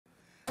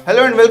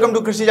Hello and welcome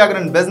to Krishi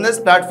Jagran business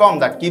platform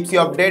that keeps you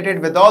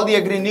updated with all the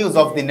agri news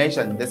of the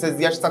nation. This is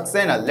Yash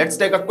Saxena. Let's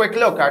take a quick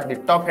look at the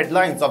top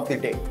headlines of the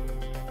day.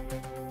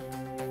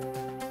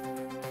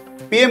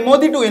 PM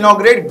Modi to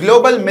inaugurate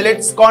Global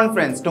Millets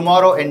Conference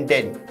tomorrow in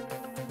Delhi.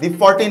 The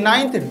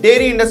 49th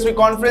Dairy Industry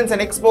Conference and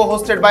Expo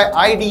hosted by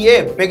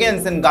IDA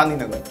begins in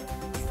Gandhinagar.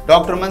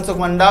 Dr. Mansukh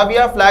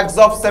Mandaviya flags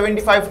off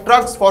 75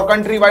 trucks for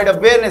countrywide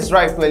awareness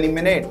drive to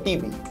eliminate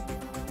TB.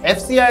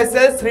 FCI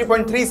sells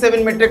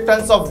 3.37 metric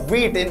tons of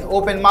wheat in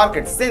open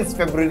market since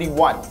February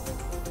 1.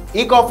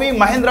 Ecofy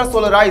Mahindra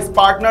Solarize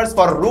partners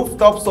for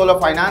rooftop solar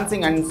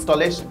financing and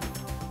installation.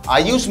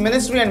 Ayush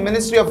Ministry and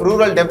Ministry of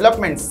Rural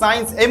Development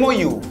signs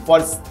MOU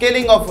for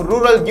scaling of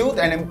rural youth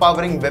and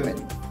empowering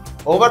women.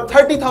 Over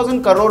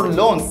 30,000 crore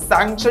loans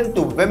sanctioned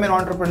to women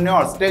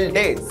entrepreneurs till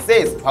date,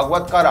 says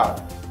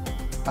Bhagwat.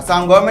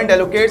 Assam government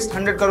allocates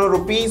 100 crore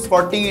rupees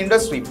for tea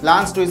industry,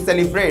 plans to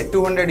celebrate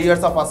 200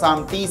 years of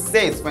Assam tea,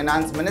 says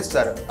Finance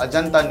Minister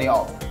Ajanta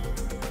Neog.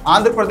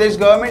 Andhra Pradesh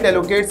government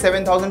allocates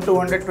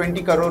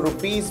 7,220 crore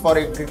rupees for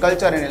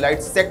agriculture and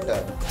allied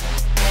sector.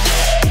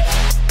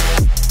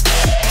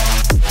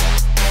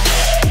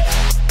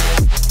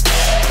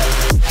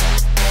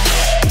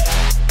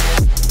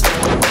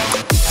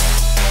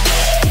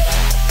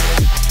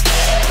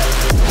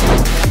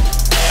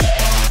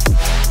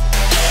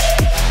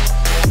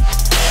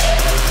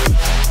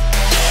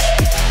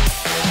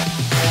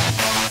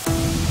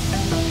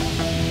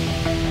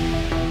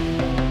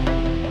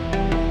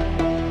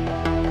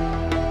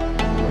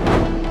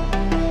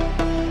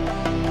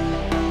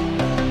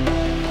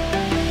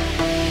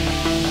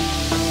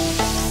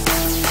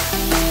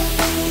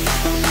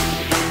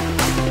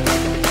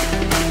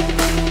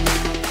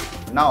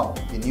 Now,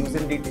 the news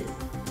in detail.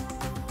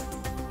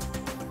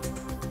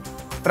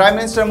 Prime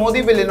Minister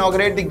Modi will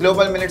inaugurate the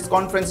Global Millets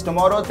Conference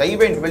tomorrow. The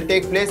event will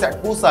take place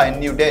at Pusa in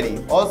New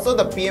Delhi. Also,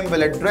 the PM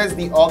will address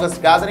the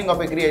August gathering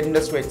of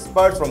agri-industry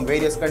experts from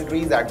various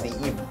countries at the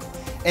event.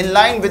 In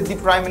line with the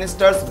Prime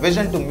Minister's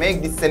vision to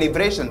make the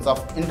celebrations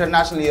of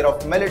International Year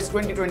of Millets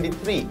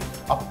 2023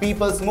 a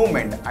people's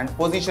movement and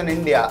position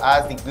India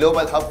as the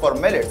global hub for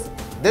millets,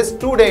 this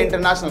two-day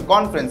international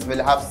conference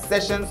will have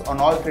sessions on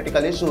all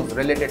critical issues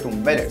related to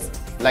millets,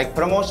 like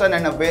promotion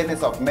and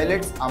awareness of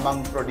millets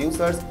among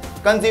producers,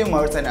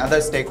 consumers and other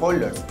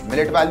stakeholders,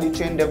 millet value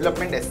chain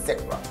development, etc.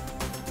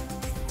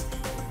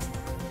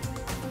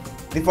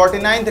 The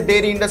 49th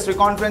Dairy Industry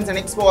Conference and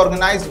Expo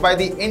organized by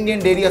the Indian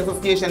Dairy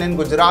Association in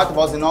Gujarat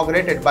was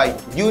inaugurated by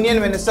Union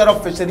Minister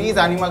of Fisheries,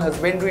 Animal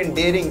Husbandry and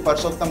Dairying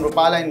Parshottam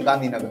Rupala in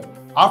Gandhinagar.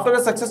 After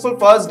a successful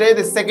first day,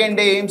 the second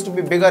day aims to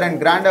be bigger and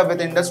grander with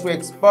industry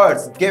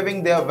experts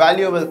giving their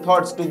valuable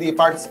thoughts to the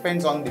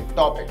participants on the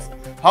topics: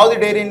 how the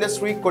dairy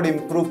industry could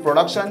improve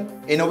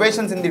production,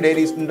 innovations in the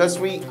dairy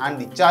industry and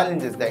the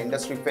challenges the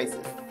industry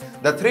faces.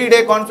 The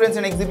three-day conference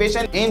and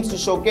exhibition aims to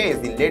showcase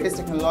the latest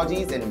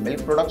technologies in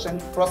milk production,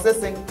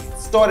 processing,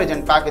 storage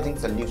and packaging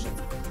solutions.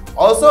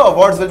 Also,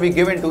 awards will be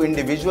given to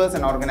individuals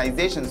and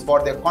organizations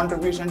for their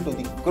contribution to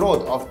the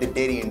growth of the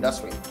dairy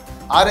industry.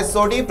 R.S.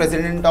 Sodhi,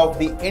 president of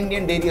the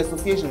Indian Dairy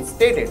Association,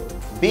 stated,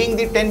 being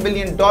the $10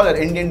 billion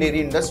Indian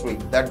dairy industry,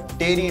 the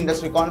Dairy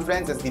Industry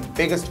Conference is the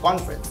biggest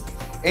conference.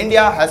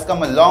 India has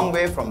come a long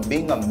way from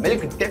being a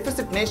milk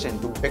deficit nation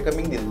to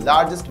becoming the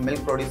largest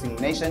milk producing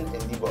nation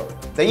in the world.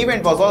 The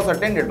event was also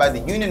attended by the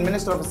Union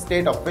Minister of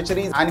State of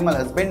Fisheries, Animal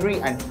Husbandry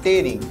and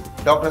Dairying,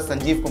 Dr.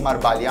 Sanjeev Kumar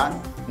Balyan,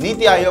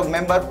 Niti Aayog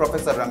member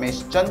Professor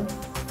Ramesh Chand,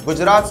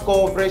 Gujarat's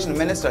Cooperation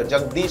Minister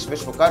Jagdish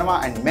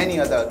Vishwakarma and many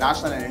other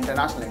national and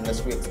international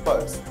industry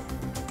experts.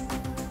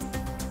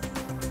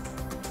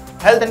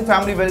 Health and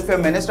Family Welfare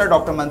Minister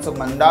Dr. Mansukh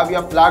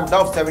Mandaviya flagged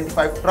off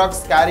 75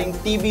 trucks carrying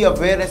TB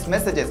awareness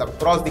messages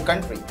across the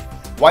country.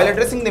 While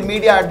addressing the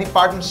media at the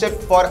Partnership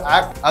for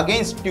Act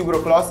Against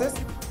Tuberculosis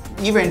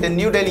event in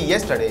New Delhi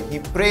yesterday, he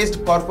praised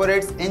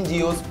corporates,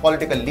 NGOs,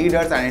 political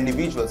leaders and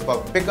individuals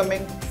for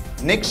becoming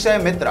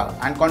Nikshay Mitra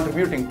and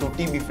contributing to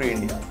TB-free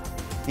India.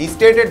 He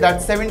stated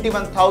that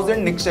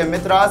 71,000 Nikshay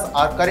Mitras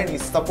are currently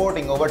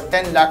supporting over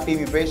 10 lakh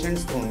TB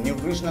patients through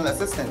nutritional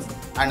assistance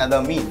and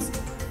other means.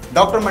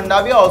 Dr.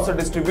 Mandaviya also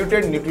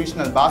distributed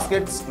nutritional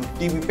baskets to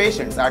TB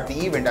patients at the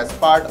event as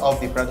part of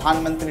the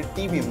Pradhan Mantri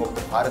TB Mukt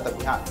Bharat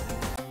Abhiyan.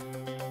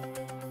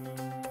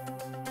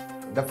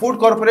 The Food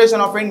Corporation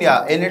of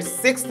India, in its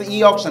 6th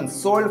e-auction,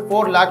 sold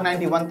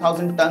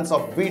 4,91,000 tons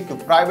of wheat to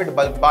private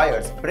bulk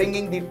buyers,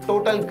 bringing the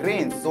total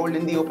grains sold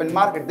in the open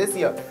market this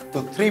year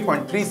to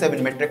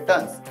 3.37 metric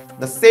tons.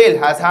 The sale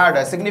has had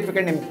a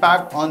significant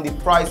impact on the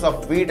price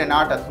of wheat and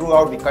atta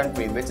throughout the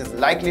country, which is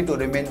likely to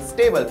remain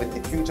stable with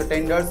the future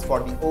tenders for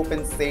the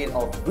open sale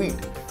of wheat,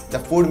 the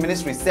Food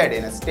Ministry said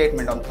in a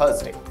statement on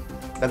Thursday.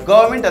 The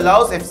government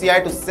allows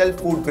FCI to sell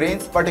food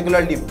grains,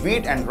 particularly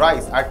wheat and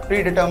rice, at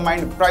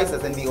predetermined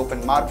prices in the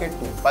open market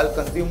to bulk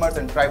consumers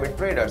and private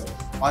traders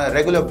on a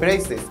regular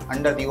basis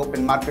under the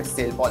open market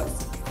sale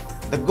policy.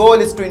 The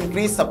goal is to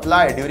increase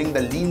supply during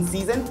the lean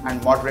season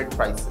and moderate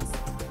prices.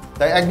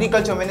 The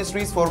Agriculture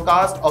Ministry's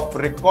forecast of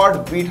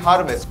record wheat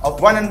harvest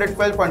of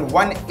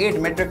 112.18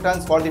 metric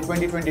tons for the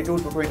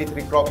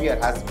 2022-23 crop year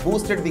has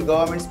boosted the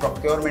government's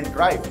procurement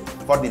drive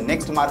for the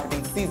next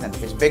marketing season,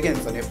 which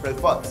begins on April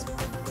 1st.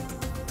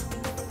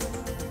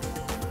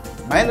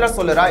 Mahindra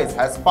Solarize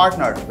has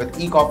partnered with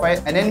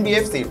Ecofy and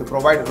NBFC to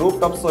provide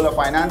rooftop solar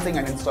financing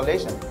and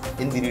installation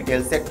in the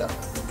retail sector.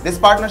 This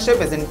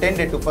partnership is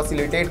intended to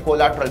facilitate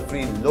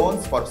collateral-free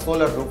loans for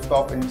solar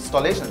rooftop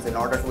installations in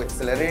order to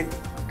accelerate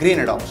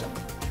green adoption.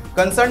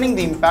 Concerning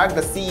the impact,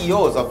 the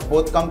CEOs of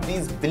both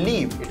companies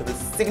believe it will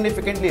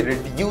significantly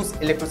reduce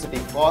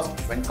electricity cost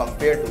when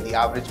compared to the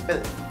average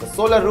bill. The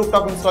solar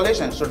rooftop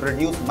installation should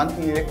reduce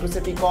monthly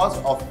electricity cost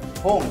of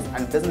homes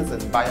and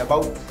businesses by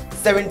about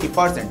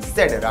 70%,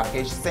 said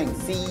Rakesh Singh,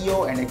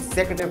 CEO and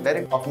Executive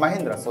Director of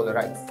Mahindra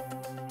Solarize.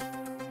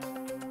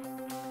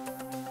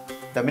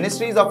 The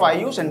Ministries of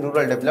Ayush and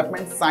Rural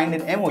Development signed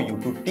an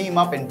MOU to team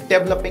up in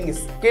developing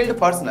skilled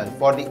personnel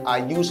for the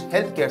Ayush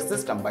healthcare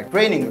system by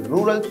training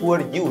rural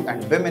poor youth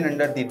and women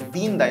under the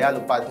Deen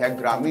Dayal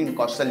Upadhyay Gramin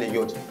Kaushalya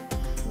Yojana.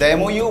 The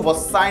MOU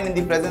was signed in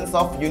the presence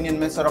of Union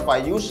Minister of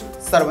Ayush,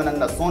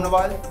 Sarvananda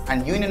Sonowal,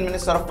 and Union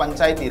Minister of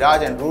Panchayati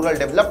Raj and Rural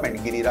Development,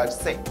 Giriraj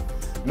Singh.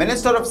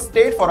 Minister of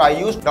State for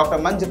Ayush, Dr.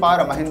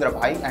 Manjapara Mahendra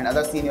Bhai, and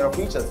other senior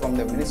officials from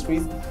the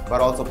ministries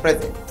were also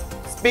present.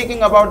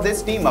 Speaking about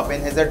this team-up in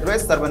his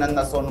address,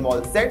 Sarvananda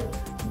Sonowal said,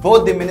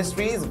 both the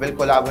ministries will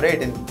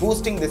collaborate in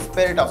boosting the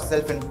spirit of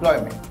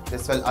self-employment.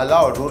 This will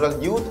allow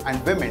rural youth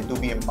and women to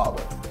be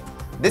empowered.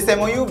 This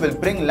MOU will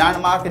bring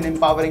landmark in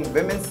empowering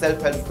women's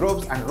self-help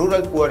groups and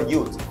rural poor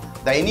youths.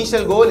 The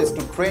initial goal is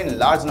to train a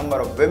large number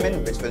of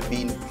women, which will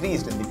be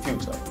increased in the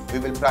future. We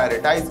will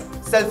prioritize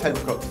self-help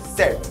groups,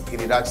 said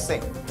Giriraj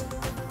Singh.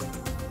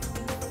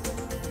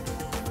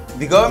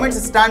 The government's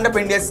Stand Up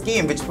India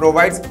scheme, which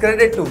provides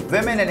credit to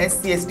women and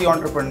SC/ST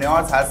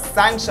entrepreneurs, has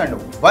sanctioned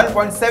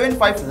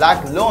 1.75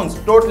 lakh loans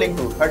totaling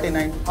to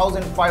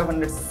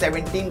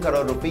 39,517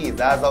 crore rupees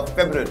as of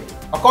February.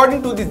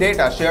 According to the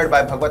data shared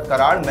by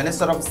Bhagwat,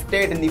 Minister of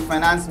State in the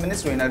Finance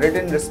Ministry, in a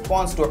written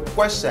response to a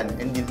question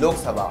in the Lok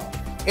Sabha,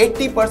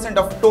 80%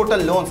 of total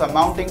loans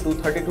amounting to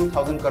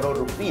 32,000 crore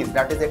rupees,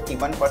 that is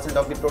 81%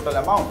 of the total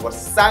amount, were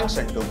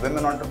sanctioned to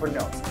women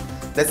entrepreneurs.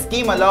 The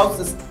scheme allows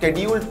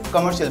scheduled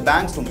commercial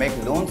banks to make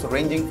loans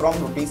ranging from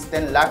rupees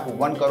 10 lakh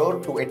 1 crore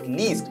to at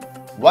least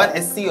one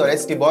SC or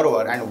ST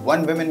borrower and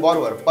one women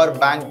borrower per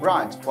bank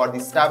branch for the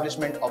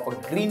establishment of a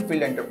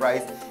greenfield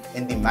enterprise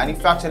in the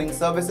manufacturing,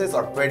 services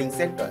or trading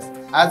sectors,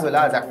 as well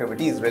as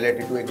activities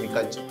related to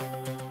agriculture.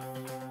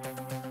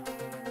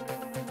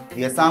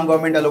 The Assam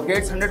government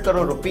allocates 100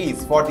 crore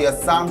rupees for the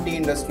Assam tea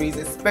industry's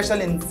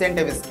special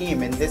incentive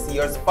scheme in this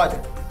year's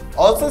budget.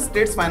 Also,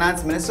 State's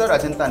Finance Minister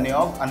Ajanta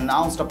Neog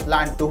announced a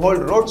plan to hold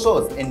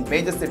roadshows in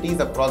major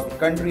cities across the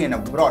country and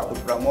abroad to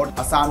promote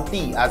Assam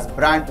tea as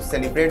brand to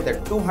celebrate the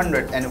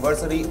 200th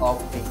anniversary of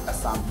the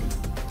Assam tea.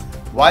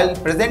 While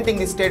presenting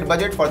the state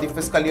budget for the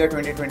fiscal year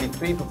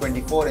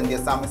 2023-24 in the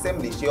Assam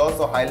Assembly, she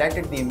also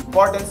highlighted the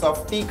importance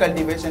of tea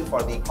cultivation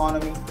for the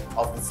economy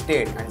of the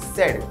state and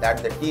said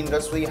that the tea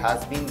industry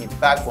has been the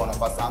backbone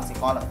of Assam's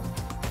economy.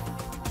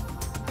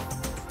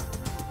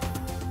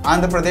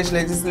 Andhra Pradesh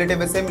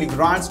Legislative Assembly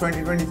grants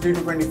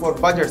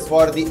 2023-24 budgets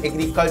for the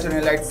agriculture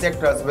and allied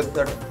sectors with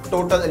a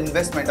total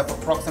investment of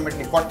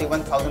approximately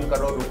 41,000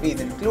 crore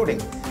rupees, including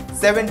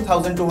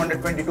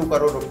 7,222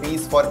 crore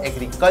rupees for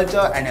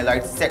agriculture and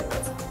allied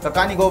sectors.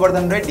 Kakani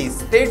Govardhan Reddy,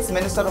 State's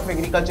Minister of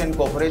Agriculture and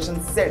Cooperation,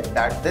 said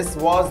that this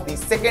was the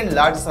second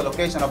largest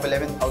allocation of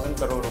 11,000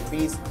 crore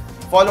rupees,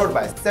 followed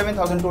by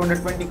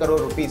 7,220 crore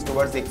rupees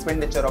towards the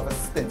expenditure of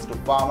assistance to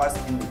farmers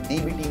in the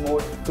DBT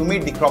mode to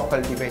meet the crop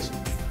cultivation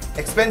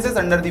expenses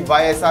under the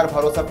YSR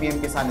Bharosa PM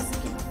Kisan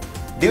scheme.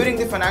 During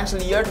the financial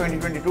year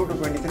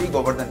 2022-23,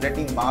 Govardhan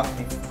Reddy marked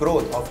the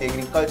growth of the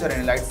agriculture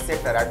and allied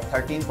sector at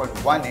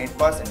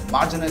 13.18%,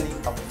 marginally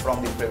up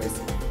from the previous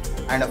year,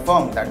 and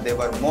affirmed that they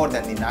were more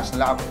than the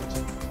national average.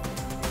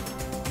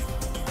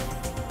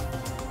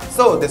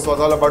 So, this was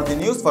all about the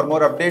news. For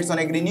more updates on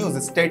agri news,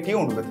 stay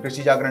tuned with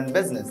Krishi Jagran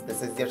Business.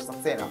 This is Yash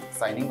Saxena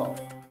signing off.